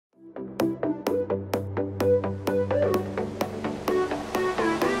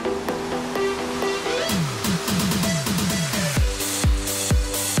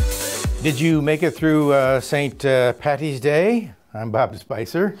Did you make it through St. Patty's Day? I'm Bob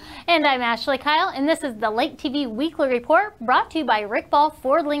Spicer. And I'm Ashley Kyle, and this is the Lake TV Weekly Report brought to you by Rick Ball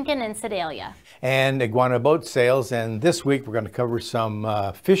Ford Lincoln in Sedalia. And Iguana Boat Sales, and this week we're going to cover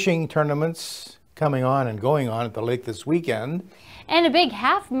some fishing tournaments coming on and going on at the lake this weekend. And a big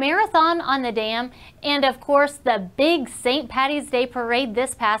half marathon on the dam, and of course the big St. Patty's Day parade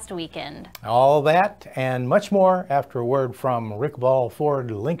this past weekend. All that and much more after a word from Rick Ball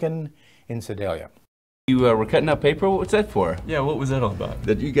Ford Lincoln in Sedalia. You were cutting up paper? What's that for? Yeah, what was that all about?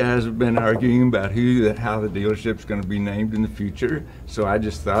 That you guys have been arguing about how the dealership's going to be named in the future. So I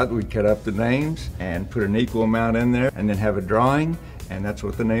just thought we'd cut up the names and put an equal amount in there and then have a drawing, and that's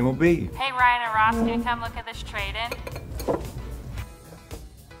what the name will be. Hey, Ryan and Ross, can you come look at this trade-in?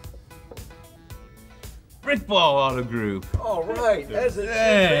 Rick Ball Auto Group. All right, that's a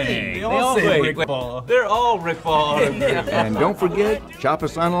Hey, they all say Rick Ball. They're all Rick Ball Auto Group. And don't forget, shop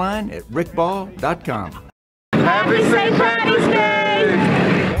us online at rickball.com. Happy St. Patty's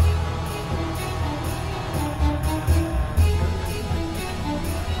Day!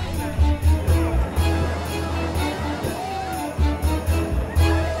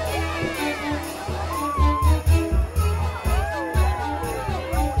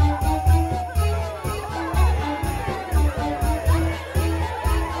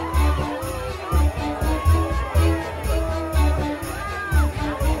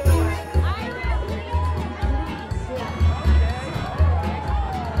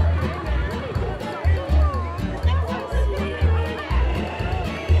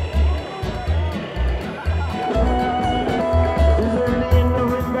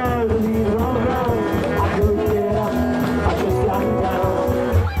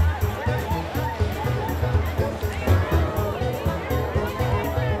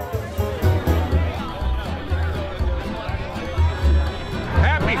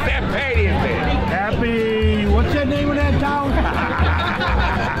 What's the name of that town?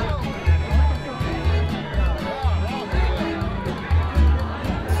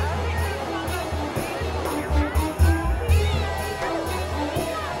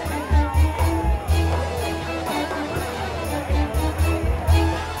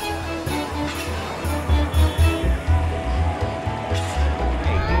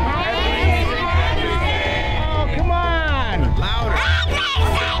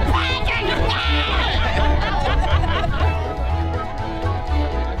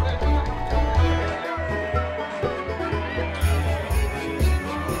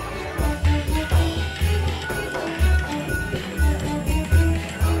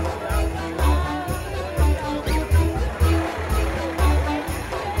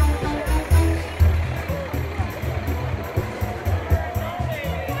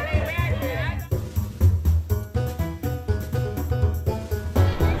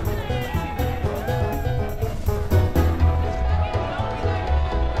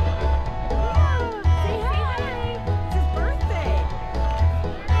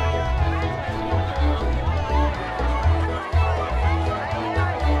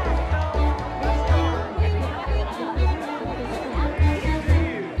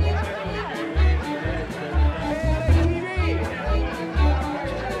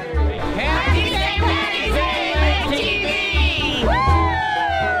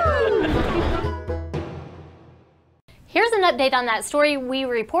 Here's an update on that story we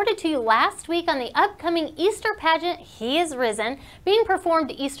reported to you last week on the upcoming Easter pageant, He is Risen, being performed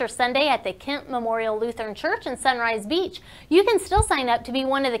Easter Sunday at the Kent Memorial Lutheran Church in Sunrise Beach. You can still sign up to be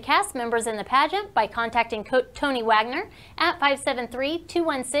one of the cast members in the pageant by contacting Tony Wagner at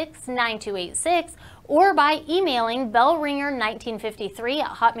 573-216-9286 or by emailing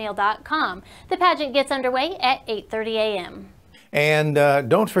bellringer1953@hotmail.com. The pageant gets underway at 8:30 a.m. And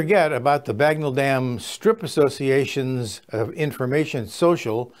don't forget about the Bagnell Dam Strip Association's Information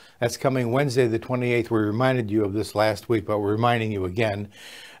Social. That's coming Wednesday the 28th. We reminded you of this last week, but we're reminding you again.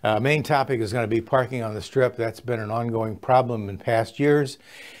 Main topic is going to be parking on the strip. That's been an ongoing problem in past years.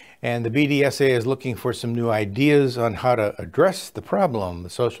 And the BDSA is looking for some new ideas on how to address the problem. The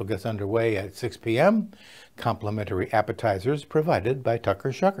social gets underway at 6 p.m. Complimentary appetizers provided by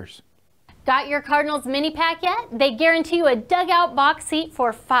Tucker Shuckers. Got your Cardinals mini pack yet? They guarantee you a dugout box seat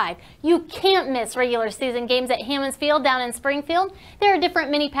for $5. You can't miss regular season games at Hammons Field down in Springfield. There are different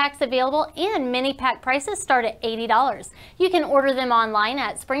mini packs available and mini pack prices start at $80. You can order them online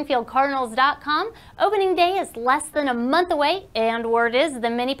at springfieldcardinals.com. Opening day is less than a month away and word is the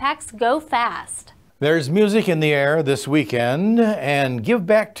mini packs go fast. There's music in the air this weekend, and Give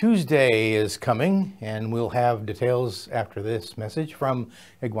Back Tuesday is coming, and we'll have details after this message from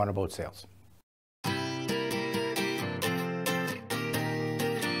Iguana Boat Sales.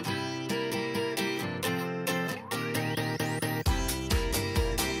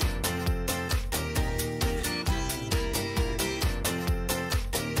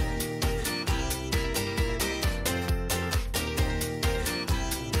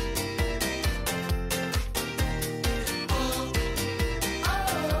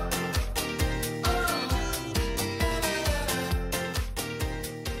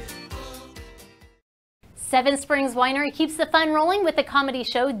 Seven Springs Winery keeps the fun rolling with the comedy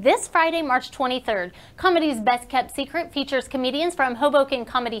show this Friday, March 23rd. Comedy's Best Kept Secret features comedians from Hoboken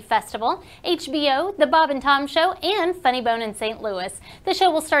Comedy Festival, HBO, The Bob and Tom Show, and Funny Bone in St. Louis. The show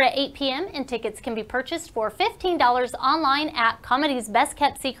will start at 8 p.m. and tickets can be purchased for $15 online at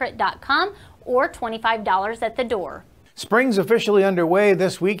comediesbestkeptsecret.com or $25 at the door. Spring's officially underway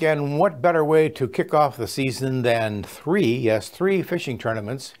this week, and what better way to kick off the season than three fishing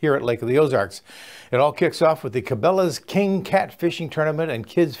tournaments here at Lake of the Ozarks. It all kicks off with the Cabela's King Cat Fishing Tournament and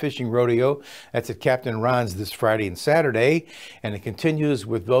Kids Fishing Rodeo. That's at Captain Ron's this Friday and Saturday, and it continues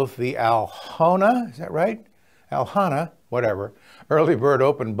with both the Alhona, is that right? Alhana, whatever, Early Bird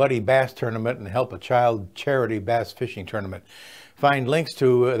Open Buddy Bass Tournament and Help a Child Charity Bass Fishing Tournament. Find links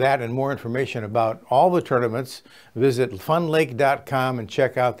to that and more information about all the tournaments. Visit funlake.com and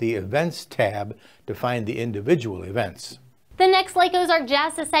check out the events tab to find the individual events. The next Lake Ozark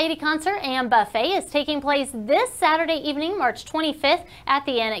Jazz Society concert and buffet is taking place this Saturday evening, March 25th at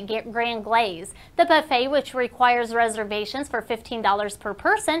the Inn at Grand Glaze. The buffet, which requires reservations for $15 per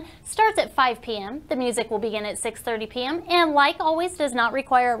person, starts at 5 p.m. The music will begin at 6:30 p.m. and, like always, does not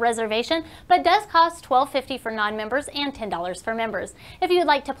require a reservation, but does cost $12.50 for non-members and $10 for members. If you would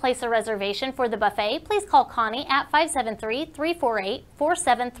like to place a reservation for the buffet, please call Connie at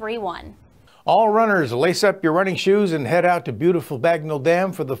 573-348-4731. All runners, lace up your running shoes and head out to beautiful Bagnell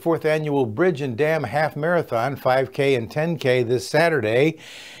Dam for the 4th annual Bridge and Dam Half Marathon, 5K and 10K this Saturday.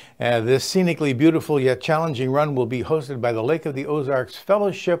 This scenically beautiful yet challenging run will be hosted by the Lake of the Ozarks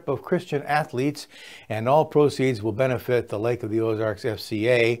Fellowship of Christian Athletes, and all proceeds will benefit the Lake of the Ozarks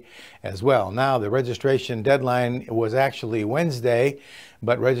FCA as well. Now, the registration deadline was actually Wednesday,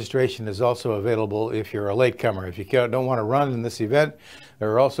 but registration is also available if you're a latecomer. If you don't want to run in this event,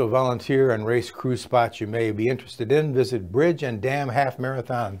 there are also volunteer and race crew spots you may be interested in. Visit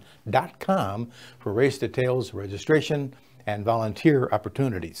bridgeanddamhalfmarathon.com for race details, registration, and volunteer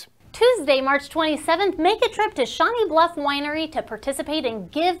opportunities. Tuesday, March 27th, make a trip to Shawnee Bluff Winery to participate in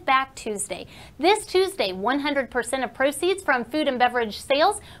Give Back Tuesday. This Tuesday, 100% of proceeds from food and beverage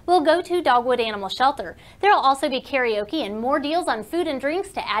sales will go to Dogwood Animal Shelter. There will also be karaoke and more deals on food and drinks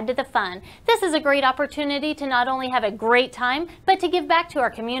to add to the fun. This is a great opportunity to not only have a great time, but to give back to our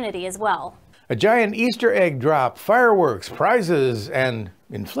community as well. A giant Easter egg drop, fireworks, prizes, and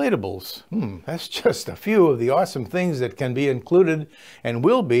inflatables. That's just a few of the awesome things that can be included and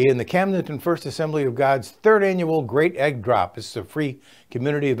will be in the Camdenton First Assembly of God's 3rd annual Great Egg Drop. This is a free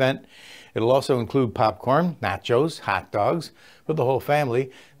community event. It'll also include popcorn, nachos, hot dogs for the whole family.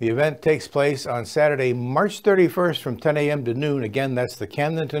 The event takes place on Saturday, March 31st from 10 a.m. to noon. Again, that's the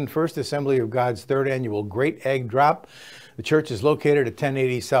Camdenton First Assembly of God's 3rd annual Great Egg Drop. The church is located at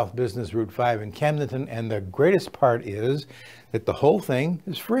 1080 South Business Route 5 in Camdenton, and the greatest part is that the whole thing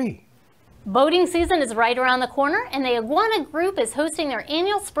is free. Boating season is right around the corner, and the Iguana Group is hosting their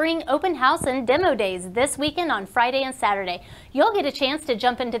annual spring open house and demo days this weekend on Friday and Saturday. You'll get a chance to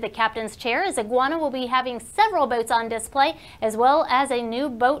jump into the captain's chair, as Iguana will be having several boats on display, as well as a new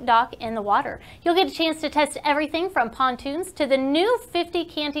boat dock in the water. You'll get a chance to test everything from pontoons to the new 50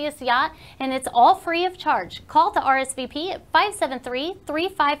 Cantius yacht, and it's all free of charge. Call to RSVP at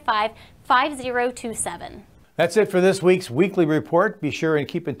 573-355-5027. That's it for this week's weekly report. Be sure and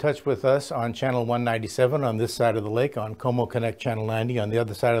keep in touch with us on Channel 197 on this side of the lake, on Como Connect Channel 90 on the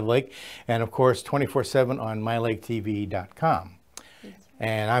other side of the lake, and of course 24/7 on mylaketv.com.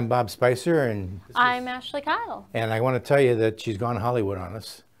 And I'm Bob Spicer, and I'm Ashley Kyle. And I want to tell you that she's gone Hollywood on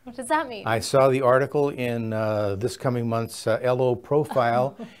us. What does that mean? I saw the article in this coming month's LO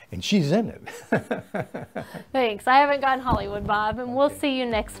Profile, and she's in it. Thanks. I haven't gone Hollywood, Bob, and we'll see you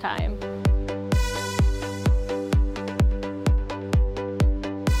next time.